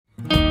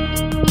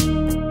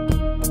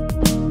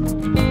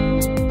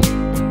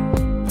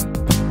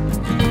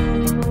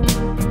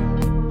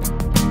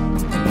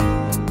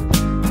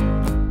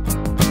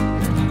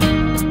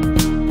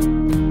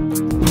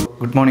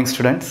morning,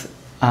 students.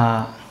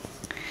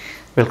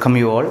 Welcome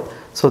you all.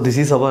 So this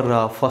is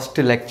our first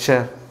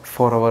lecture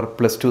for our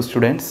plus 2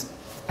 students,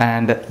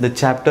 and the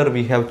chapter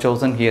we have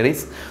chosen here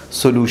is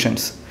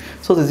solutions.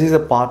 So this is a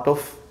part of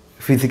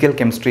physical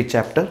chemistry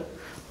chapter.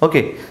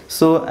 Okay,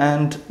 so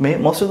and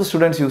most of the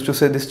students used to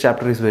say this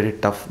chapter is very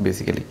tough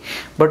basically,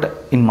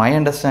 but in my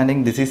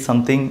understanding this is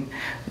something,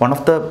 one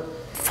of the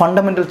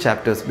fundamental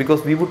chapters,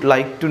 because we would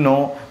like to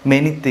know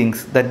many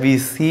things that we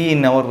see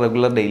in our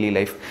regular daily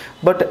life,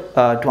 but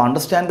to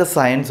understand the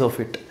science of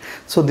it.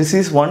 So this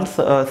is one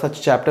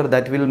such chapter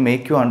that will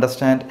make you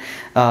understand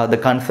the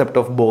concept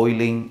of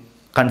boiling,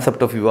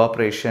 concept of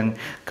evaporation,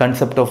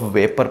 concept of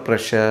vapor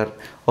pressure,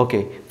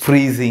 okay,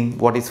 freezing,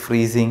 what is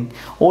freezing,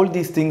 all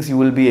these things you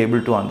will be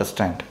able to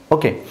understand.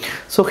 Okay,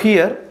 so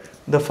here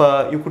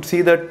you could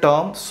see the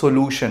term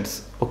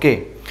solutions.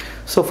 Okay,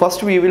 so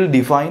first we will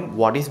define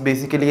what is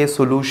basically a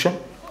solution.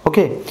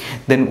 Okay,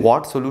 then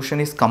what solution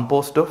is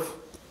composed of.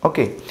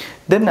 Okay,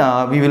 then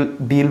we will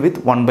deal with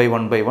one by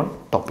one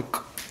topic.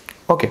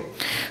 Okay,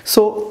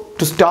 so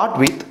to start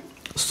with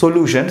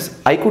solutions,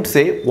 I could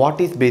say what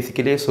is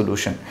basically a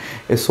solution.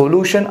 A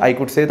solution, I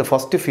could say the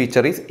first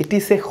feature is it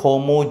is a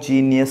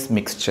homogeneous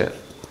mixture.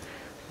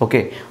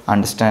 Okay,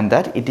 understand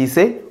that it is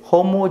a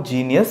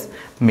homogeneous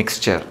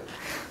mixture.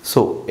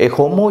 So a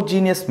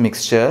homogeneous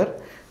mixture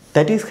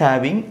that is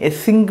having a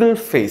single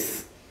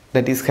phase,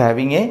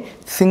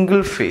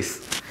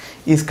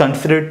 is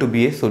considered to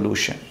be a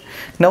solution.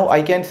 Now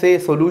I can say a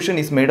solution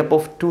is made up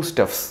of two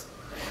stuffs.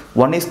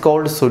 One is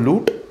called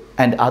solute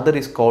and other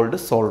is called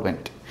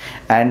solvent.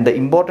 And the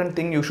important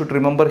thing you should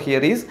remember here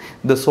is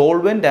the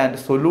solvent and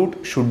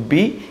solute should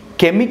be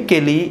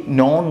chemically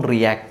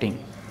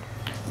non-reacting.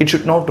 It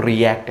should not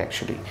react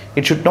actually.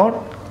 It should not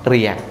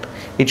react.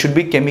 It should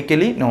be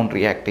chemically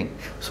non-reacting.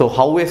 So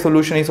how a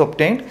solution is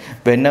obtained?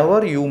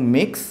 Whenever you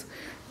mix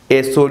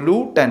a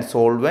solute and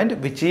solvent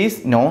which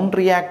is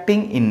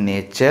non-reacting in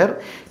nature,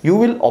 you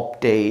will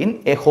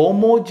obtain a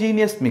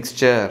homogeneous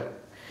mixture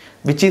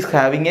which is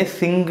having a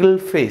single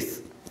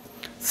phase.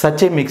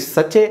 Such a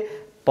mixture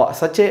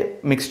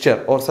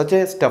or such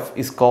a stuff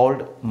is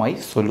called my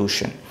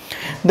solution.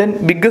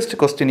 Then biggest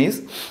question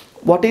is,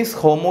 what is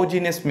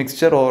homogeneous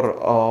mixture,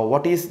 or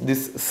what is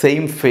this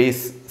same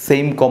phase,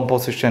 same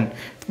composition?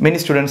 Many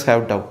students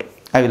have doubt.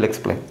 I will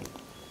explain.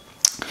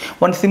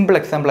 One simple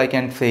example I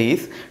can say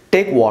is,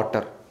 take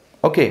water,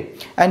 okay,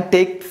 and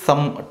take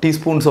some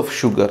teaspoons of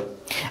sugar,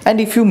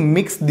 and if you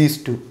mix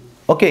these two,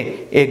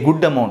 okay, a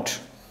good amount,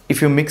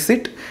 if you mix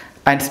it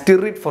and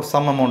stir it for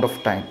some amount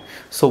of time,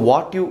 so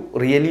what you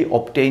really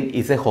obtain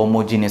is a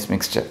homogeneous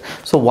mixture.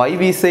 So why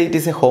we say it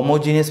is a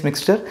homogeneous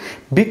mixture?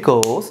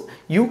 Because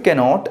you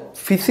cannot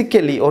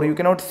physically, or you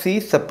cannot see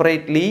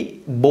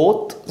separately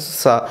both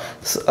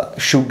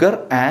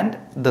sugar and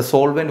the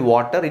solvent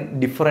water in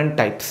different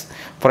types.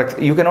 For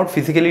example, you cannot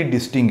physically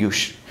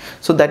distinguish.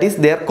 So that is,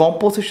 their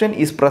composition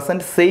is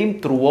present same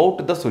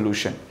throughout the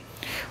solution.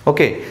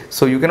 Okay,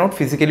 so you cannot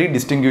physically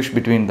distinguish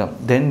between them.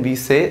 Then we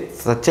say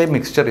such a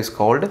mixture is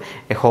called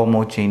a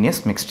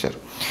homogeneous mixture.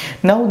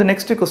 Now the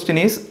next question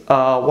is,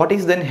 what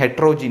is then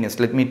heterogeneous?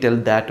 Let me tell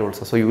that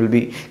also, so you will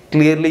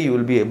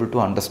be able to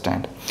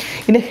understand.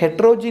 In a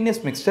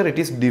heterogeneous mixture, it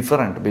is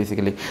different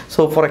basically.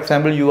 So for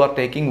example, you are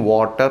taking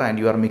water and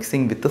you are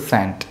mixing with the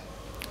sand.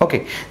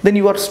 Okay, then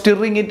you are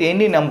stirring it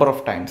any number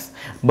of times,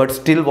 but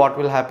still what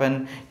will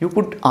happen? You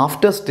could,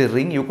 after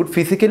stirring, you could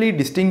physically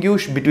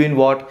distinguish between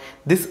what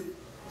this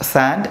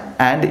sand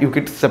and you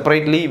could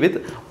separately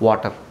with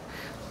water.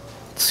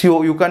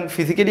 So you can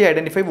physically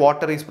identify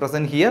water is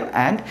present here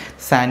and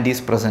sand is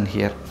present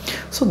here.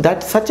 So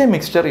that such a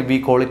mixture, we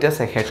call it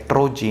as a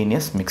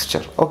heterogeneous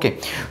mixture.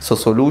 Okay, so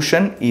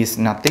solution is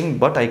nothing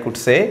but, I could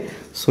say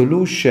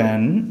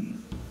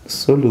solution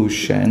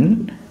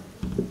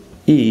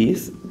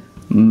is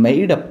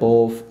made up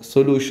of,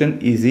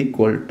 solution is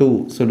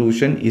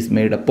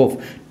made up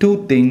of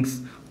two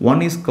things.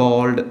 One is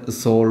called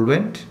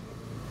solvent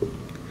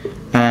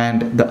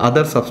and the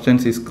other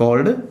substance is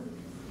called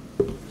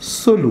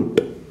solute.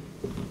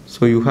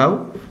 So you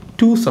have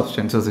two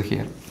substances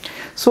here.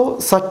 So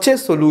such a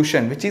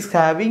solution which is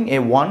having a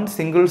one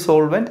single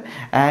solvent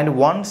and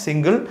one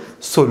single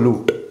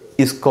solute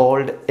is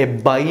called a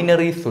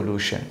binary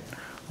solution.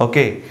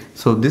 Okay,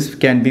 so this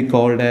can be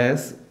called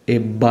as a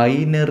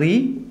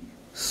binary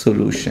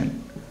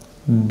solution.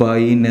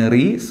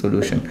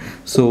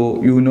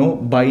 So you know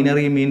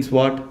binary means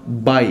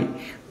what?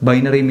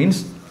 Binary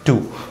means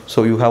two.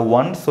 So you have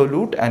one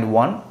solute and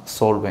one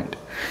solvent.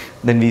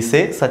 Then we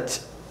say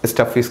such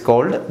stuff is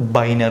called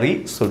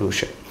binary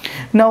solution.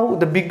 Now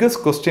the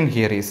biggest question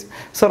here is,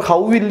 sir, how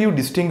will you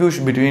distinguish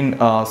between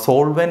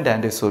solvent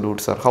and a solute,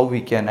 sir? How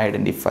we can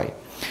identify?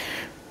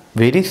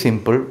 Very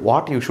simple.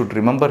 What you should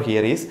remember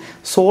here is,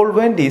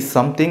 solvent is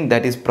something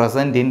that is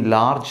present in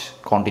large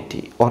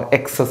quantity or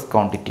excess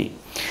quantity,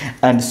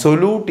 and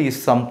solute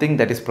is something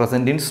that is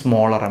present in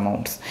smaller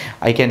amounts.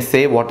 I can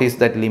say what is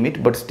that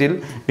limit, but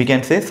still we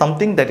can say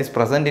something that is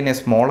present in a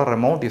smaller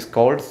amount is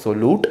called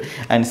solute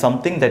and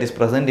something that is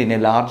present in a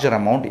larger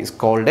amount is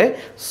called a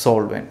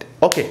solvent.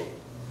 Okay,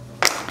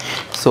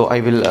 So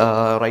I will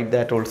write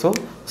that also.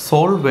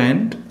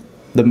 Solvent,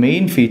 the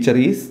main feature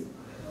is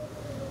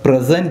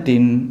present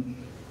in,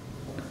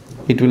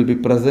 it will be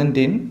present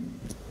in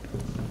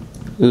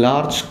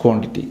large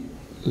quantity.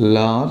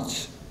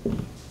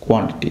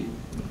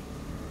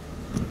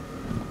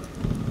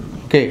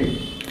 Okay.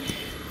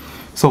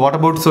 So what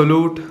about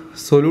solute?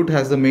 Solute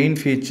has the main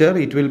feature,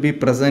 it will be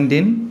present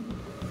in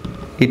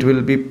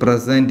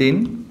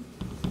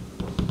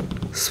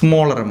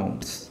smaller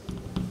amounts.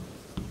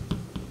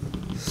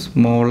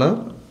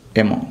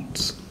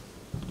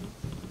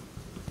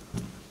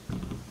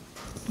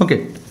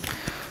 Okay.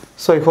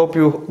 So I hope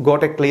you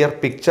got a clear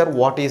picture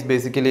what is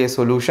basically a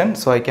solution.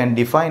 So I can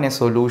define a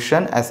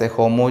solution as a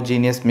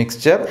homogeneous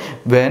mixture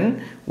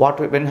when what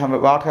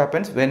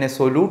happens when a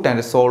solute and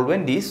a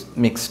solvent is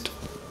mixed.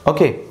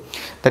 Okay,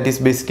 that is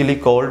basically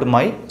called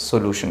my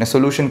solution. A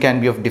solution can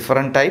be of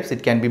different types.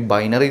 It can be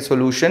binary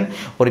solution,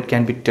 or it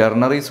can be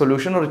ternary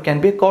solution, or it can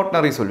be a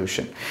quaternary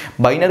solution.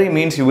 Binary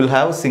means you will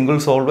have single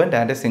solvent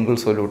and a single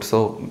solute.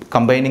 So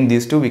combining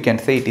these two, we can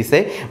say it is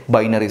a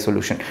binary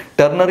solution.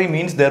 Ternary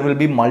means there will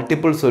be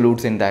multiple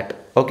solutes in that,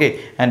 okay,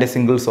 and a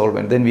single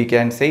solvent. Then we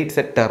can say it's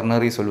a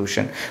ternary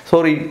solution.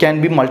 So it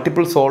can be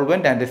multiple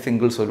solvent and a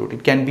single solute.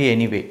 It can be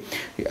any way.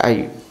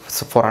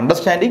 So for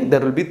understanding,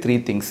 there will be three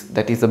things.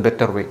 That is a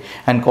better way.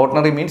 And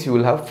quaternary means you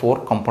will have four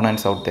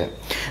components out there.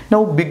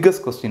 Now,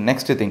 biggest question,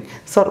 next thing.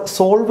 Sir,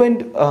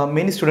 solvent,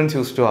 many students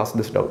used to ask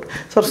this doubt.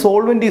 Sir,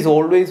 solvent is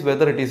always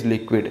whether it is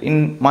liquid.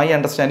 In my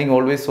understanding,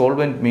 always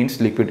solvent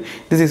means liquid.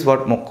 This is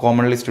what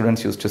commonly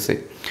students used to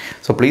say.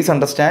 So please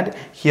understand,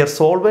 here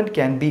solvent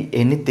can be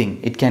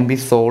anything. It can be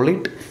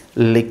solid,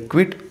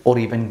 liquid, or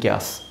even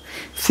gas.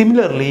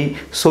 Similarly,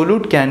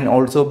 solute can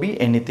also be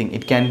anything.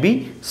 It can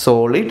be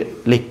solid,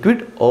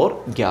 liquid,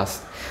 or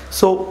gas.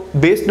 So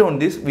based on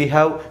this, we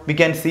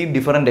can see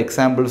different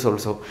examples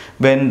also.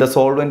 When the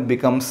solvent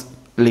becomes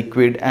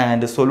liquid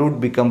and solute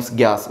becomes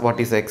gas, what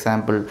is the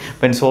example?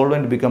 When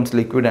solvent becomes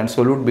liquid and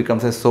solute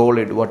becomes a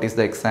solid, what is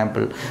the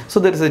example? So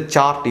there is a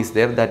chart is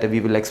there that we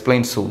will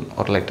explain soon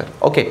or later.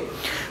 Okay,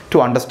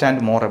 to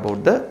understand more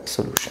about the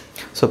solution.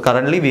 So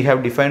currently we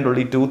have defined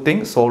only two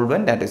things,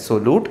 solvent and a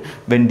solute.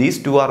 When these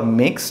two are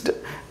mixed,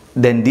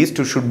 then these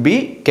two should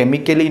be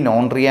chemically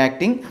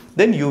non-reacting.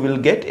 Then you will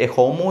get a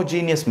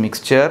homogeneous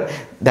mixture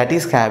that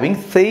is having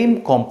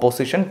same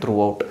composition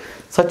throughout.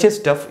 Such a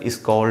stuff is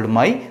called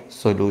my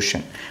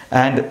solution.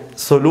 And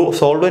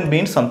solvent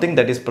means something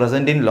that is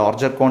present in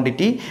larger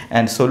quantity,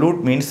 and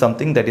solute means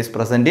something that is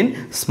present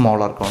in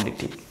smaller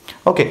quantity.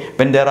 Okay,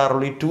 when there are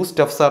only two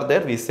stuffs are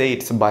there, we say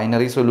it's a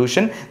binary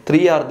solution.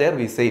 Three are there,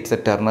 we say it's a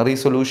ternary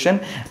solution.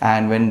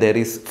 And when there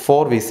is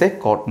four, we say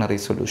quaternary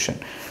solution.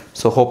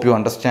 So hope you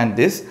understand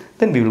this.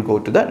 Then we will go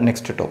to the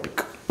next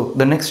topic. So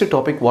the next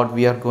topic what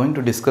we are going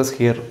to discuss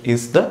here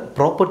is the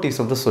properties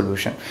of the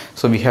solution.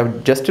 So we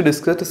have just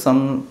discussed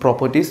some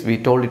properties. We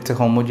told it's a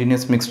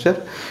homogeneous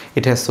mixture.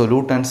 It has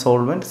solute and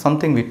solvent,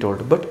 something we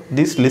told. But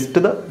this list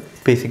the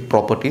basic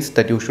properties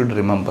that you should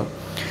remember,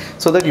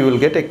 so that you will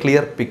get a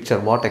clear picture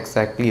what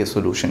exactly a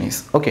solution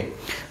is. Okay,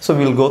 so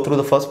we will go through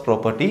the first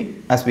property.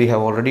 As we have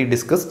already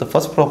discussed, the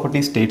first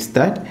property states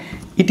that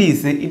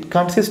it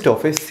consists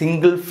of a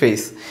single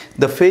phase.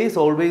 The phase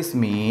always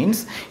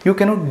means you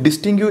cannot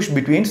distinguish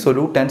between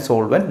solute and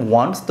solvent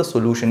once the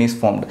solution is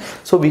formed.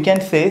 So we can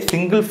say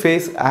single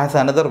phase as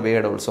another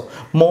word also,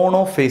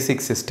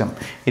 monophasic system.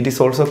 It is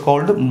also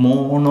called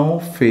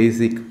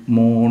monophasic.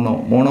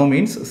 Mono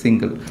means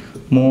single,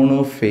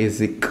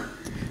 monophasic.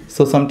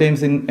 So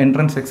sometimes in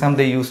entrance exam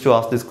they used to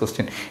ask this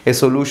question. A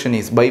solution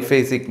is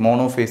biphasic,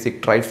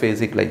 monophasic,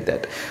 triphasic, like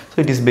that.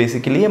 So it is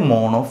basically a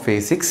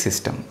monophasic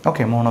system.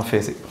 Okay,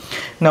 monophasic.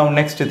 Now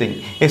next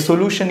thing, a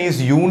solution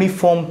is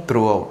uniform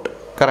throughout.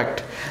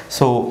 Correct.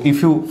 So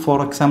if you,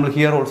 for example,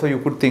 here also you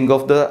could think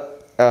of the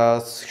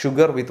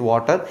sugar with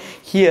water.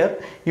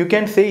 Here you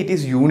can say it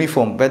is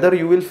uniform. Whether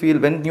you will feel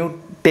when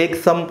you take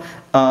some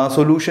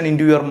solution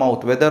into your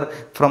mouth, whether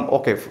from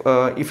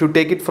if you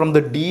take it from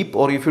the deep,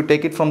 or if you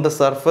take it from the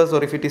surface,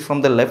 or if it is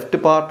from the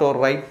left part or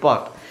right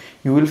part,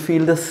 you will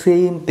feel the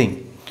same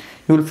thing.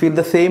 You will feel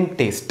the same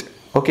taste.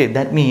 Okay,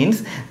 that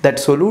means that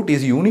solute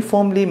is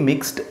uniformly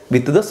mixed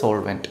with the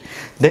solvent.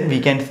 Then we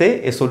can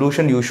say a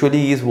solution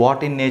usually is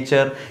what in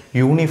nature?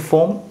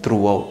 Uniform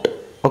throughout.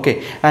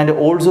 Okay, and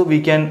also we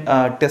can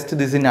test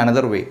this in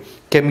another way.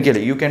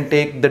 Chemically, you can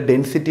take the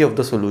density of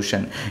the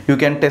solution. You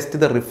can test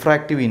the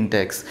refractive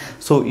index.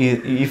 So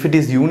if it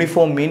is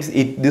uniform means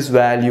this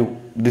value,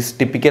 this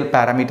typical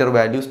parameter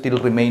value still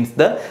remains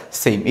the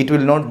same. It will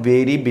not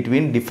vary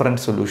between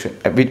different solution,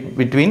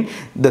 between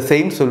the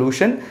same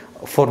solution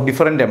for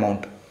different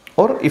amount.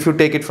 Or if you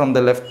take it from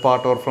the left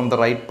part or from the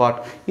right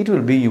part, it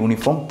will be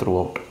uniform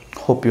throughout.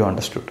 Hope you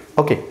understood.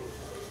 Okay.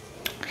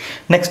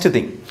 Next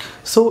thing,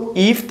 so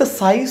if the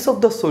size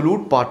of the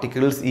solute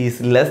particles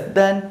is less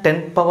than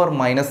 10 power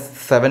minus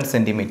 7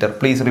 centimeter,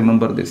 please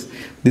remember this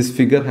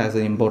figure has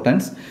an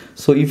importance.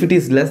 So if it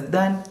is less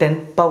than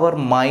 10 power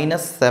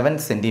minus 7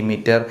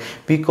 centimeter,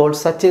 we call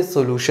such a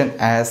solution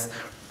as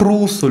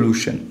true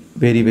solution.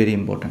 Very, very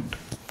important.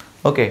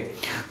 Okay,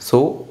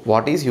 so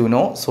what is,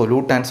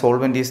 solute and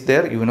solvent is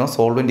there.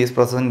 Solvent is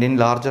present in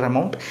larger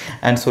amount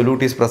and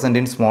solute is present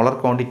in smaller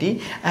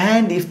quantity.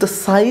 And if the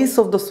size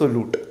of the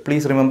solute,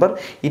 please remember,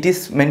 it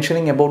is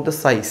mentioning about the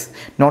size,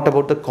 not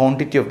about the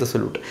quantity of the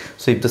solute.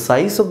 So if the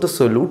size of the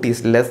solute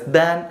is less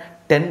than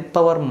 10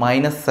 power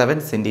minus 7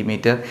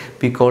 centimeter,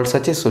 we call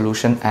such a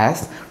solution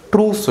as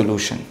true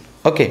solution.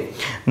 Okay,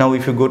 now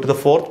if you go to the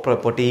fourth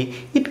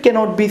property, it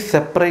cannot be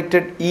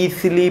separated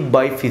easily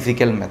by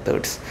physical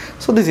methods.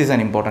 So this is an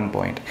important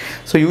point.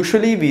 So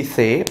usually we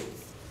say,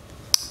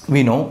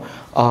 we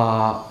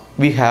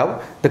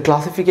have the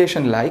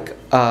classification like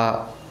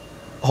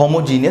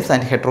homogeneous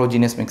and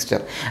heterogeneous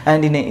mixture.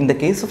 And in the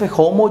case of a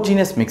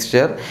homogeneous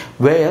mixture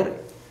where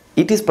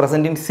it is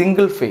present in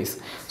single phase,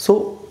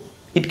 so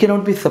it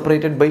cannot be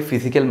separated by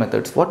physical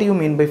methods. What do you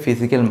mean by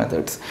physical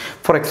methods?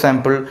 For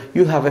example,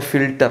 you have a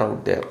filter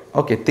out there.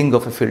 Okay, think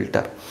of a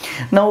filter.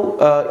 Now,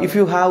 if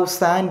you have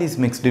sand is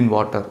mixed in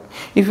water,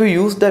 if you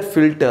use that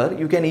filter,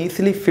 you can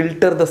easily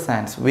filter the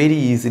sands very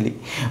easily.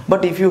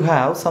 But if you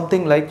have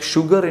something like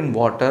sugar in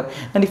water,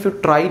 and if you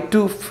try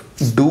to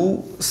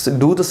do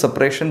the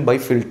separation by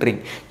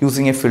filtering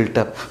using a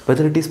filter,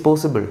 whether it is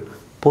possible?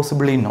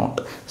 Possibly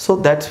not. So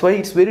that's why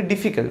it's very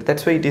difficult.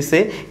 That's why it is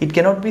it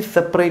cannot be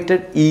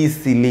separated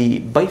easily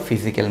by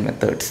physical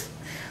methods.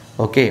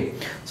 Okay,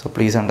 so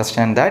please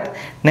understand that.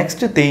 Next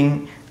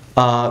thing,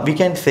 we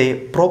can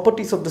say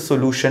properties of the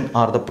solution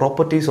are the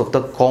properties of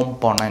the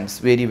components.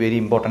 Very, very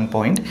important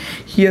point.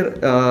 Here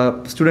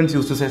students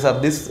used to say, sir,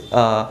 this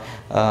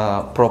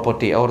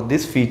property or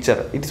this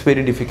feature, it's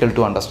very difficult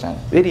to understand.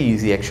 Very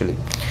easy actually.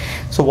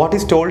 So what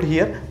is told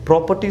here?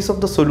 Properties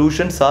of the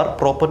solutions are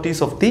properties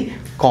of the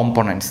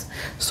components.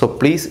 So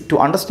please, to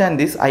understand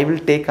this, I will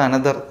take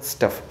another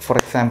step. For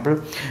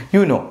example,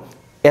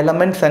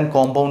 elements and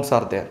compounds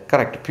are there,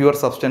 correct? Pure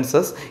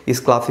substances is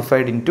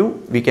classified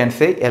into, we can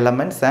say,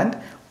 elements and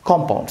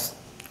compounds.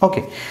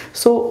 Okay,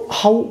 so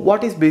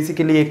what is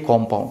basically a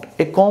compound?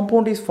 A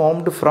compound is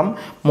formed from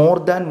more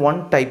than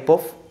one type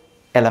of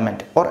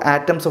element or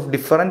atoms of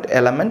different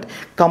element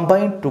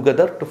combined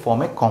together to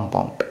form a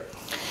compound.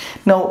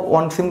 Now,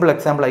 one simple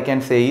example I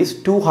can say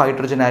is 2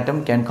 hydrogen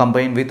atom can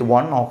combine with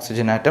 1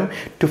 oxygen atom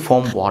to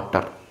form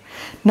water.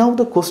 Now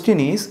the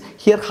question is,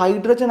 here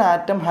hydrogen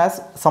atom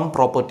has some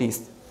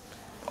properties.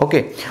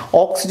 Okay,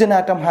 oxygen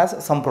atom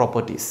has some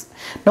properties.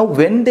 Now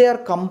when they are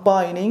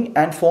combining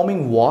and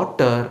forming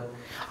water,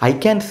 I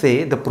can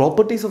say the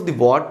properties of the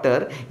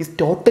water is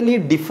totally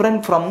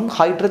different from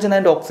hydrogen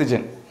and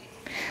oxygen.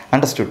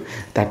 Understood?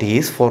 That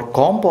is, for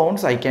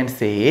compounds I can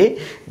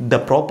say the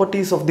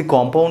properties of the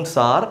compounds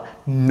are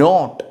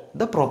not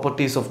the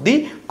properties of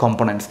the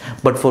components.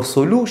 But for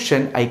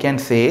solution I can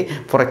say,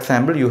 for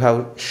example, you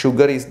have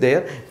sugar is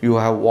there, you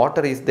have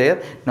water is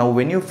there. Now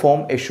when you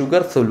form a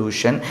sugar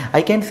solution,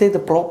 I can say the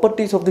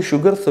properties of the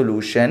sugar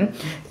solution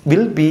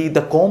will be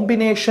the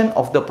combination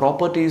of the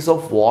properties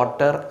of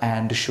water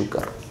and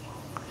sugar.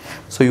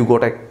 So you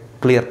got a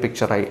clear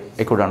picture,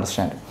 I could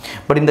understand.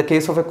 But in the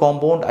case of a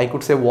compound, I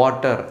could say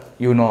water,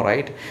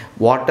 right?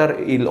 Water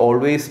will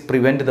always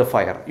prevent the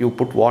fire. You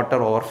put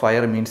water over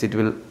fire means it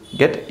will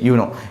get,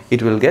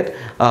 it will get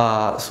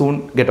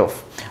soon get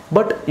off.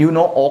 But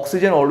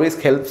oxygen always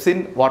helps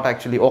in what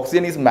actually?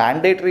 Oxygen is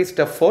mandatory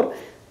stuff for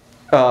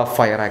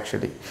fire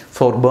actually.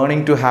 For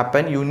burning to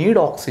happen, you need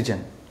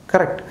oxygen,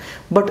 correct?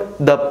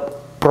 But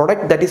the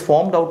product that is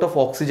formed out of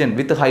oxygen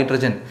with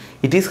hydrogen,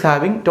 it is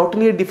having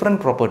totally a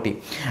different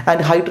property. And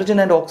hydrogen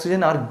and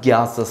oxygen are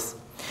gases.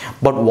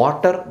 But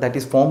water that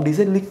is formed is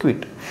a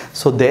liquid.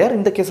 So there,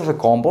 in the case of a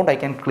compound, I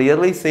can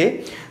clearly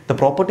say the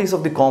properties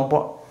of the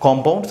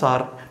compounds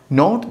are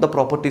not the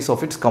properties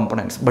of its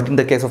components. But in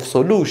the case of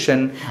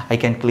solution, I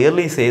can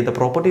clearly say the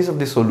properties of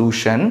the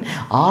solution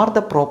are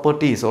the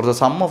properties or the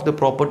sum of the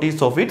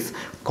properties of its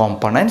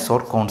components or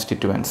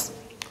constituents.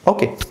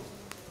 Okay,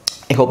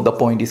 I hope the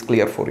point is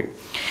clear for you.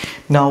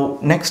 Now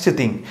next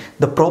thing,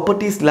 the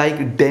properties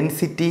like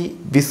density,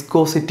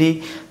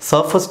 viscosity,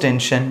 surface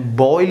tension,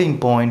 boiling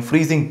point,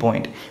 freezing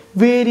point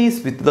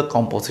varies with the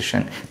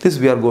composition. This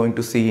we are going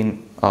to see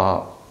in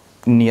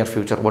near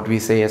future. What we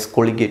say as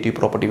colligative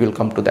property, will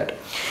come to that.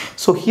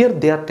 So here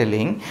they are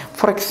telling,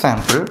 for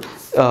example,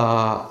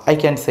 I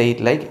can say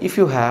it like, if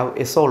you have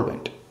a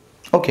solvent,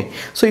 okay,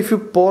 so if you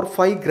pour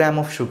 5 grams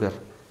of sugar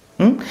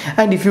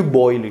and if you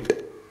boil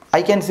it,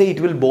 I can say it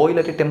will boil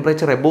at a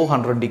temperature above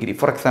 100 degree,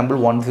 for example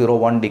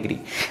 101 degree.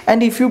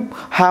 And if you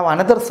have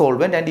another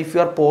solvent and if you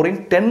are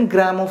pouring 10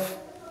 grams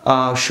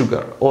of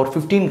sugar or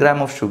 15 grams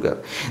of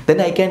sugar,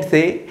 then I can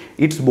say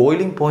its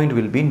boiling point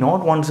will be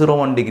not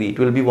 101 degree, it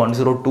will be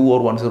 102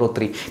 or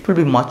 103. It will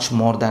be much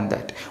more than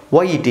that.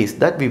 Why it is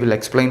that we will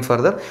explain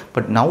further,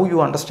 but now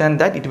you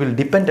understand that it will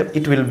depend,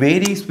 it will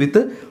varies with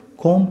the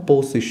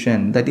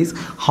composition, that is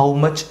how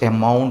much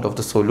amount of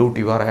the solute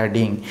you are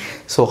adding,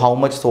 so how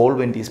much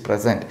solvent is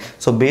present.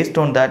 So based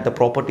on that, the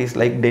properties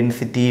like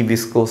density,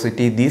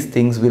 viscosity, these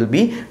things will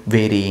be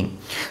varying.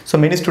 So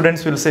many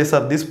students will say,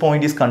 sir, this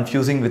point is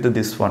confusing with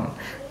this one,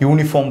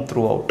 uniform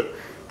throughout.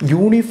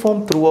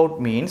 uniform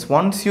throughout means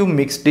once you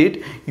mixed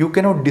it, you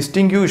cannot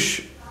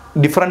distinguish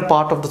different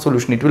part of the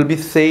solution. It will be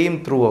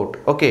same throughout.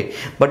 Okay,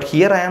 but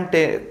here I am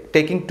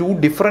taking two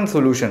different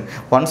solution.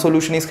 One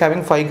solution is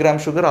having 5 gram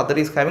sugar, other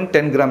is having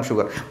 10 gram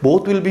sugar.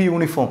 Both will be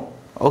uniform.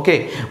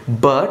 Okay,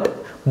 but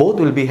both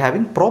will be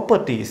having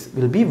properties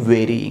will be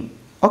varying.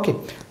 Okay,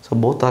 so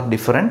both are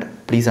different.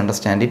 Please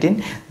understand it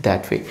in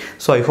that way.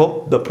 So I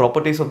hope the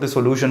properties of the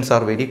solutions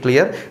are very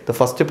clear. The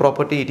first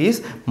property, it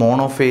is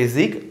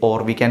monophasic,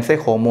 or we can say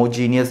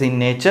homogeneous in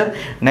nature.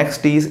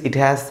 Next is it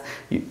has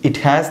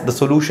the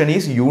solution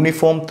is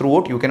uniform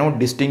throughout. You cannot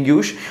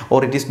distinguish,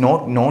 or it is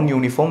not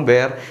non-uniform,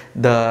 where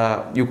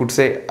you could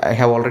say I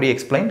have already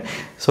explained.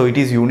 So it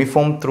is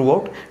uniform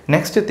throughout.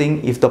 Next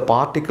thing, if the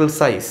particle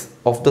size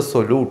of the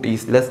solute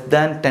is less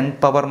than 10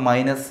 power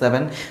minus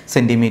 7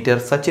 centimeter,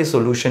 such a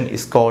solution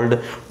is called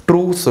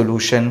true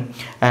solution.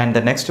 And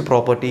the next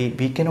property,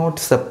 we cannot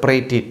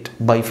separate it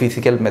by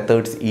physical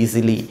methods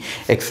easily.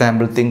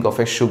 Example, think of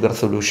a sugar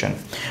solution.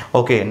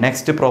 Okay,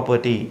 next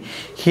property,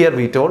 here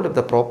we told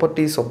the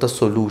properties of the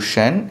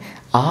solution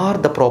are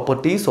the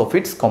properties of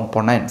its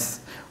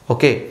components.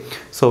 Okay,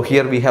 so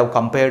here we have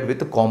compared with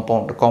the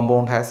compound.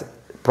 Compound has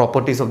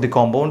properties of the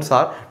compounds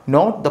are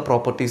not the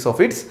properties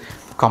of its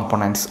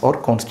components or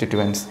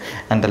constituents.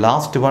 And the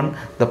last one,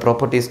 the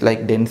properties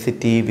like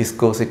density,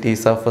 viscosity,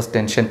 surface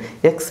tension,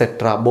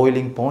 etc.,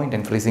 boiling point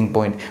and freezing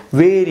point,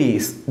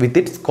 varies with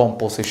its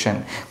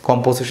composition.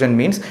 Composition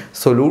means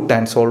solute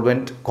and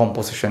solvent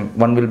composition.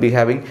 One will be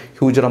having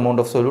huger amount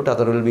of solute,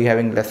 other will be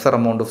having lesser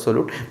amount of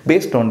solute.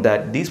 Based on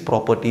that, these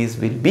properties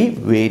will be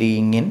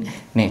varying in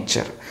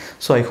nature.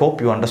 So I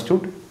hope you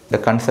understood the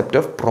concept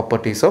of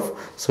properties of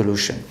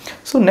solution.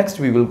 So next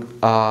we will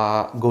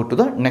go to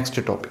the next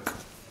topic.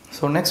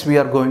 So next we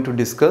are going to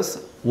discuss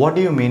what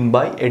do you mean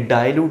by a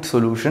dilute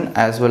solution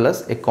as well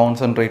as a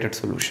concentrated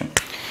solution.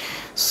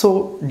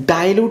 So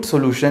dilute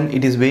solution,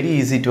 it is very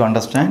easy to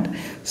understand.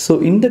 So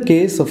in the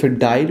case of a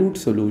dilute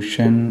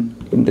solution,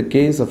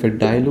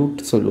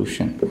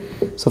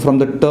 so from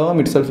the term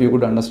itself you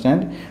could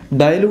understand,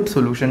 dilute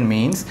solution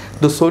means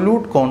the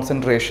solute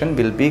concentration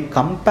will be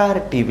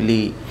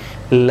comparatively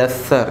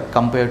lesser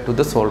compared to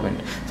the solvent.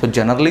 So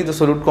generally the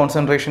solute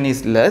concentration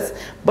is less,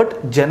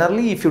 but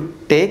generally if you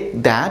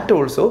take that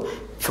also,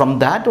 from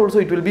that also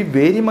it will be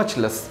very much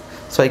less.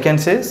 So I can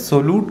say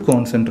solute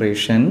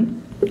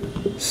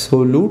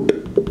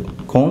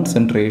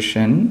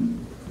concentration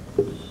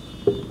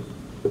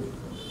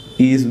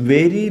is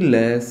very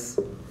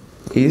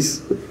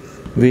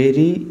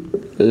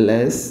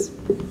less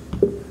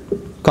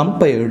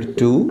compared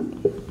to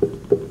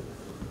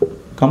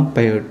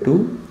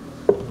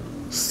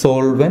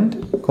solvent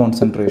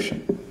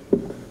concentration.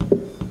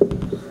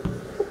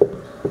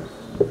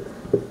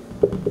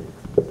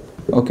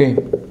 Okay,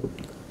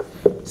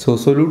 so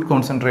solute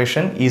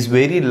concentration is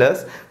very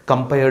less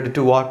compared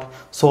to what?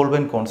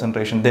 Solvent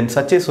concentration. Then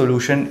such a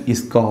solution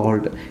is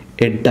called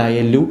a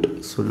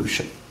dilute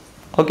solution.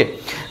 Okay,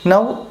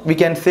 now we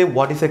can say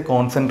what is a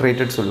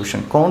concentrated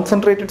solution.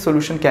 Concentrated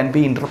solution can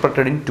be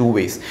interpreted in two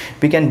ways.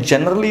 We can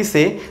generally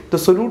say the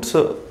solute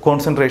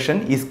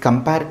concentration is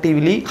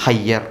comparatively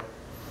higher,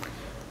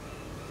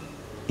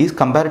 is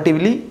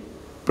comparatively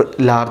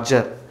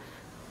larger.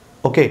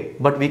 Okay,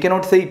 but we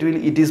cannot say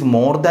it is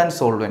more than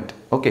solvent.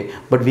 Okay,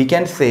 but we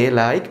can say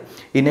like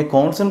in a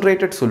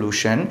concentrated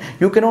solution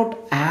you cannot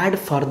add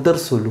further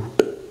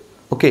solute.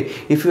 Okay,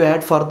 if you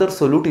add further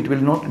solute it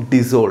will not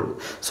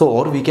dissolve. So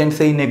or we can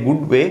say in a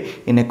good way,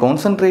 in a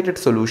concentrated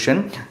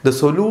solution the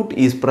solute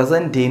is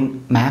present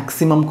in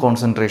maximum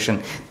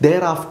concentration.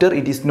 Thereafter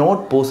it is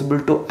not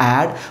possible to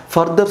add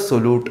further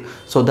solute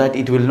so that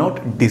it will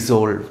not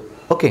dissolve.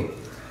 Okay,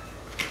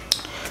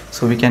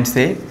 so we can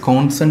say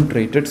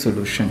concentrated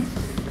solution.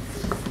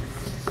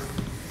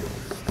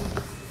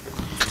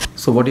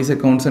 So what is a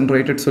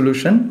concentrated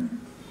solution?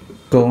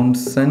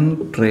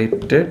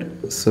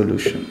 Concentrated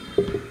solution.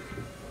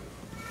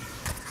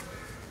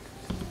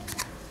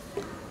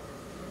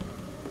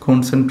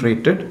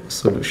 Concentrated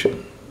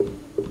solution.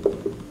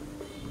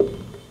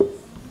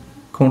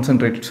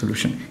 Concentrated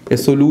solution. A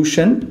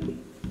solution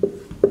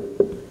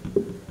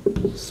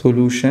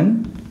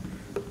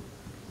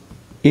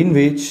in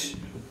which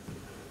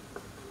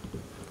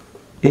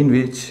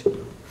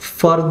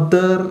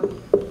further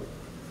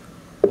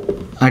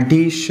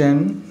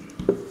addition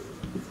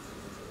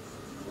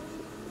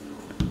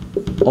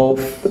of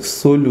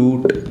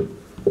solute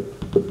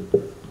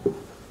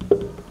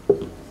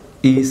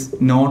is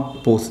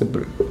not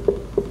possible.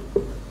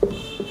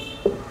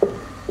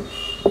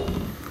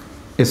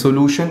 A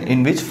solution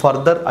in which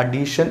further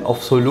addition of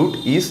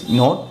solute is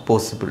not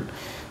possible.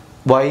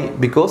 Why?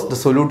 Because the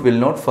solute will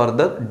not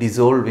further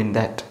dissolve in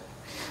that.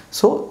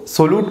 So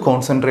solute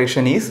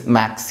concentration is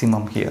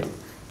maximum here.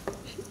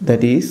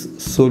 That is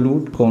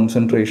solute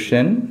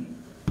concentration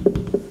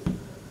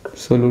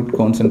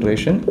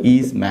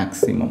is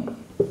maximum.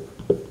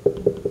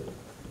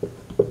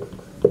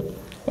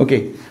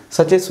 Okay,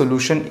 such a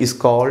solution is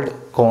called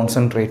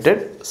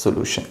concentrated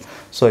solution.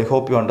 So I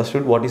hope you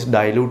understood what is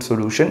dilute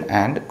solution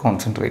and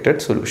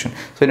concentrated solution.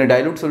 So in a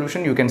dilute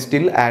solution, you can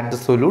still add the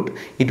solute,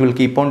 it will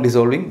keep on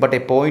dissolving, but a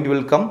point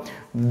will come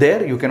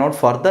there, you cannot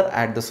further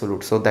add the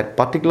solute. So that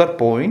particular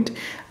point,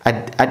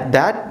 at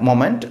that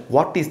moment,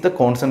 what is the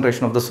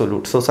concentration of the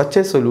solute? So such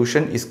a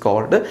solution is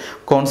called a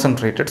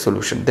concentrated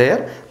solution.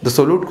 There the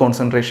solute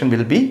concentration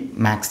will be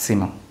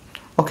maximum.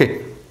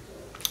 Okay,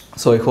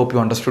 so I hope you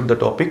understood the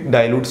topic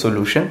dilute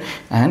solution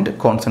and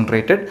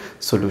concentrated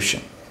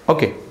solution.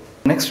 Okay,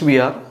 next we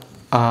are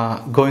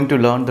going to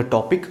learn the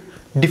topic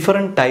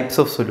different types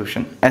of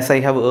solution. As I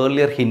have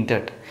earlier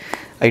hinted,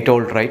 I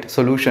told, right,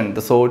 solution, the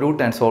solute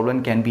and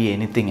solvent can be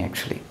anything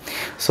actually.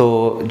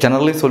 So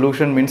generally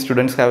solution means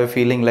students have a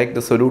feeling like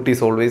the solute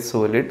is always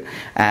solid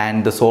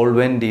and the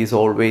solvent is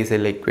always a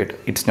liquid.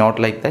 It's not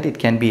like that, it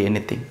can be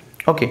anything.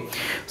 Okay,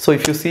 so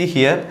if you see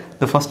here,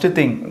 the first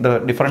thing, the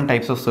different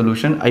types of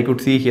solution, I could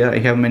see here, I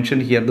have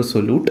mentioned here the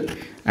solute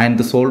and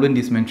the solvent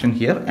is mentioned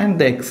here and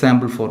the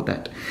example for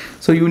that.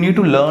 So you need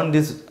to learn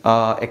these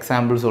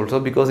examples also,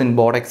 because in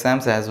board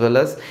exams as well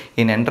as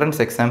in entrance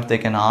exams, they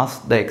can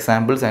ask the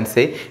examples and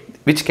say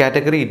which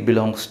category it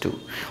belongs to,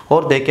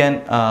 or they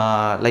can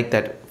like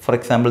that. For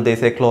example, they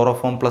say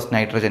chloroform plus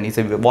nitrogen is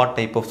a what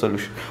type of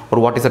solution, or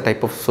what is the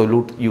type of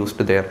solute used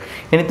there.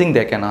 Anything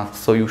they can ask.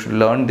 So you should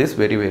learn this,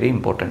 very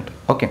important.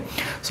 Okay.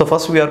 So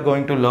first we are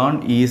going to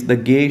learn is the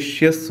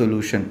gaseous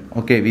solution.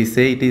 Okay, we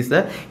say it is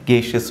the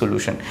gaseous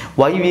solution.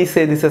 Why we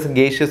say this as a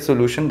gaseous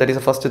solution? That is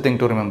the first thing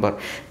to remember.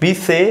 We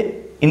say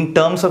in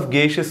terms of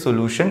gaseous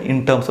solution,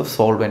 in terms of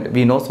solvent.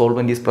 We know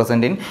solvent is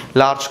present in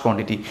large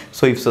quantity.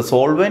 So if the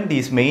solvent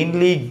is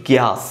mainly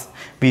gas,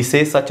 we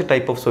say such a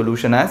type of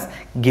solution as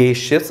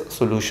gaseous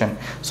solution.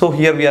 So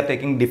here we are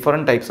taking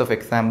different types of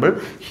example.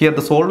 Here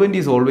the solvent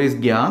is always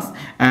gas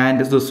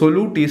and the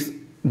solute is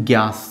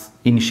gas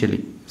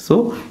initially.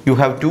 So you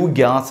have two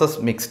gases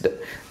mixed.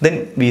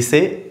 Then we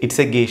say it's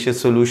a gaseous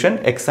solution.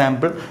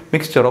 Example,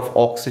 mixture of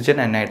oxygen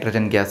and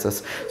nitrogen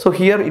gases. So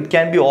here it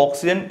can be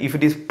oxygen. If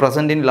it is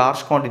present in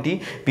large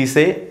quantity, we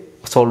say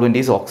solvent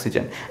is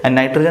oxygen, and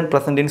nitrogen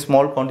present in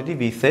small quantity,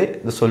 we say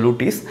the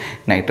solute is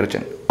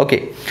nitrogen.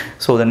 Okay,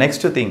 so the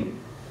next thing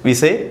we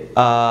say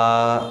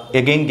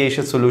again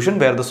gaseous solution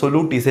where the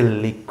solute is a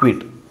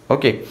liquid.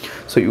 Okay,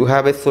 so you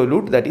have a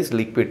solute that is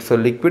liquid. So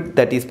liquid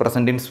that is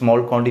present in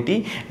small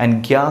quantity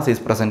and gas is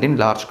present in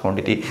large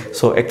quantity.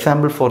 So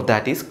example for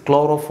that is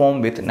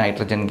chloroform with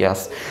nitrogen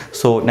gas.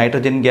 So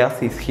nitrogen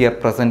gas is here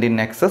present in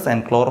excess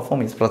and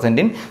chloroform is present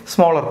in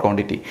smaller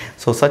quantity.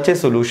 So such a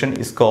solution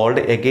is called,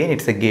 again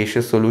it's a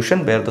gaseous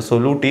solution where the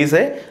solute is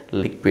a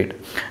liquid.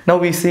 Now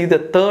we see the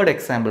third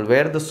example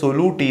where the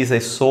solute is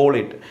a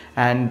solid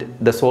and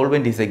the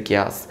solvent is a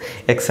gas.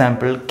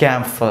 Example,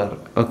 camphor.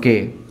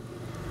 Okay,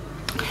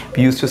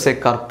 we used to say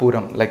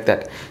karpuram, like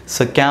that.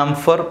 So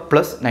camphor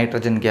plus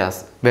nitrogen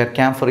gas, where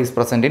camphor is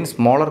present in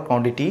smaller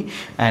quantity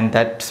and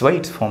that's why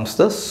it forms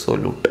the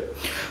solute.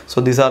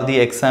 So these are the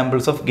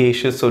examples of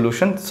gaseous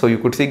solution. So you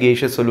could see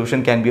gaseous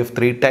solution can be of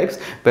three types,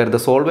 where the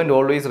solvent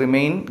always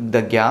remain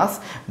the gas,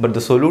 but the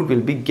solute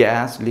will be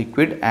gas,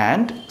 liquid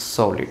and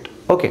solid.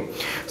 Okay,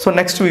 so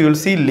next we will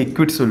see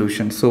liquid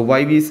solution. So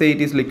why we say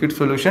it is liquid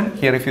solution?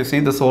 Here if you see,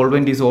 the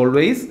solvent is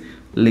always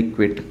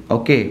liquid.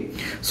 Okay,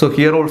 so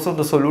here also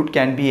the solute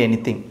can be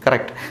anything,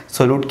 correct?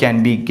 Solute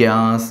can be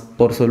gas,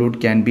 or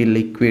solute can be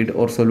liquid,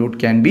 or solute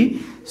can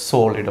be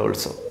solid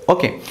also.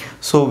 Okay,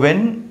 so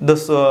when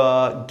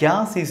the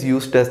gas is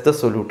used as the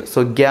solute,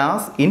 so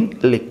gas in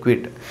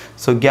liquid.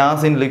 So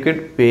gas in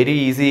liquid, very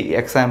easy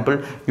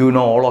example, you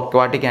know all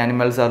aquatic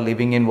animals are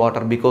living in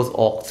water because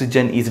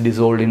oxygen is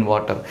dissolved in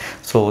water.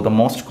 So the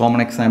most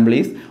common example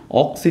is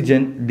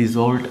oxygen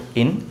dissolved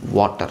in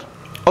water.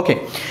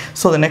 Okay,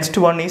 so the next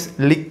one is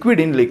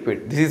liquid in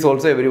liquid. This is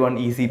also everyone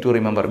easy to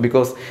remember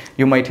because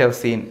you might have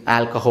seen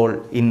alcohol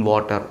in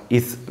water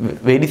is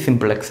very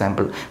simple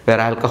example, where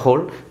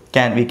alcohol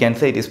we can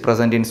say it is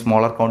present in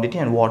smaller quantity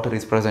and water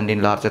is present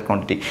in larger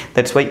quantity.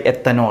 That's why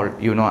ethanol,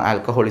 you know,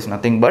 alcohol is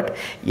nothing but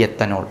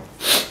ethanol.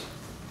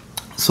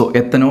 So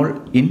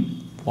ethanol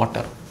in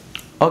water.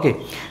 Okay,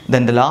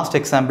 then the last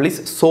example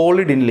is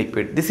solid in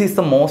liquid. This is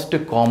the most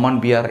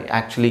common we are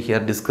actually here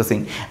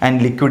discussing,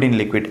 and liquid in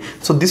liquid.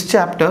 So this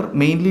chapter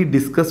mainly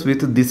discuss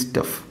with this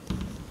stuff,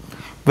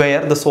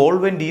 where the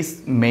solvent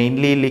is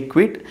mainly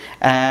liquid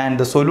and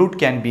the solute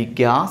can be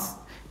gas,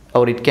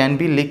 or it can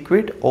be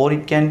liquid, or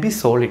it can be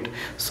solid.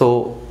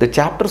 So the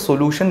chapter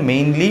solution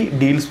mainly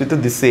deals with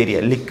this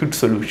area, liquid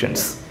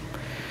solutions.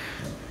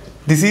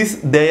 This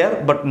is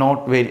there, but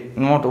not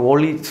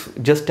only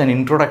just an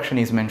introduction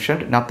is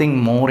mentioned, nothing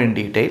more in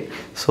detail.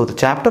 So the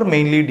chapter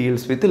mainly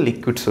deals with the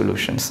liquid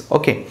solutions.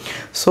 Okay,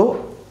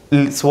 so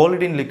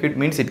solid in liquid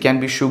means it can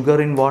be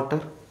sugar in water,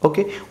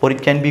 okay, or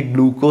it can be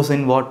glucose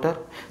in water,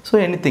 so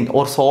anything,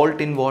 or salt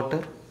in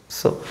water.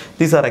 So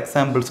these are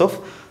examples of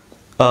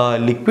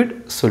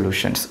liquid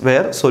solutions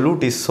where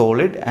solute is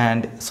solid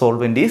and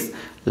solvent is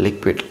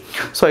liquid.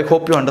 So I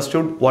hope you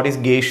understood what is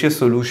gaseous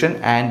solution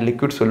and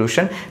liquid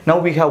solution. Now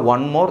we have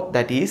one more,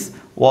 that is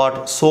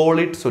what?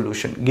 Solid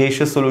solution.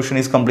 Gaseous solution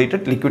is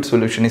completed, liquid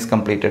solution is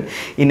completed.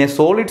 In a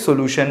solid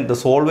solution, the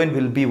solvent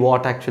will be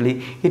what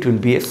actually? It will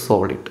be a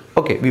solid.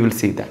 Okay, we will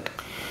see that.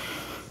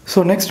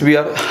 So next we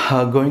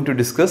are going to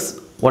discuss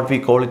what we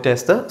call it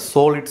as the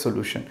solid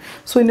solution.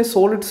 So in a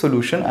solid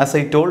solution, as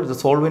I told, the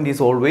solvent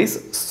is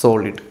always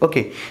solid.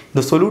 Okay,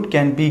 the solute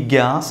can be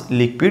gas,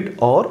 liquid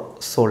or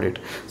solid.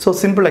 So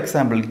simple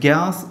example,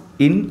 gas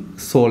in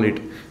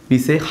solid. We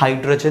say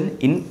hydrogen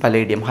in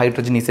palladium.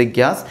 Hydrogen is a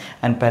gas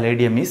and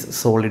palladium is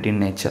solid in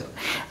nature.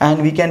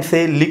 And we can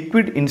say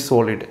liquid in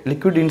solid.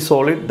 Liquid in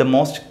solid, the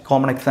most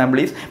common example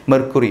is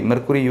mercury.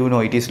 Mercury, you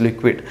know, it is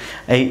liquid.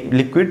 A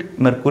liquid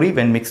mercury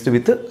when mixed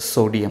with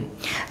sodium.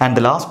 And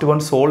the last one,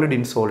 solid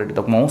in solid.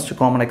 The most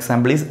common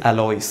example is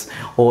alloys,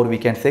 or we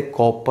can say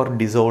copper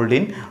dissolved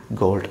in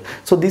gold.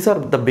 So these are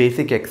the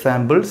basic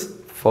examples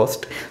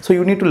first. So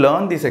you need to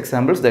learn these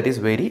examples, that is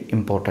very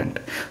important.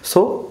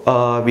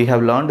 So we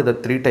have learned the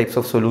three types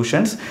of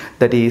solutions,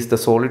 that is the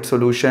solid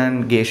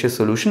solution, gaseous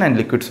solution and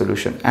liquid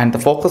solution. And the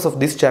focus of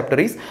this chapter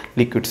is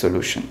liquid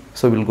solution.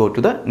 So we'll go to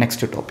the next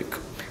topic.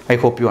 I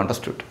hope you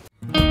understood.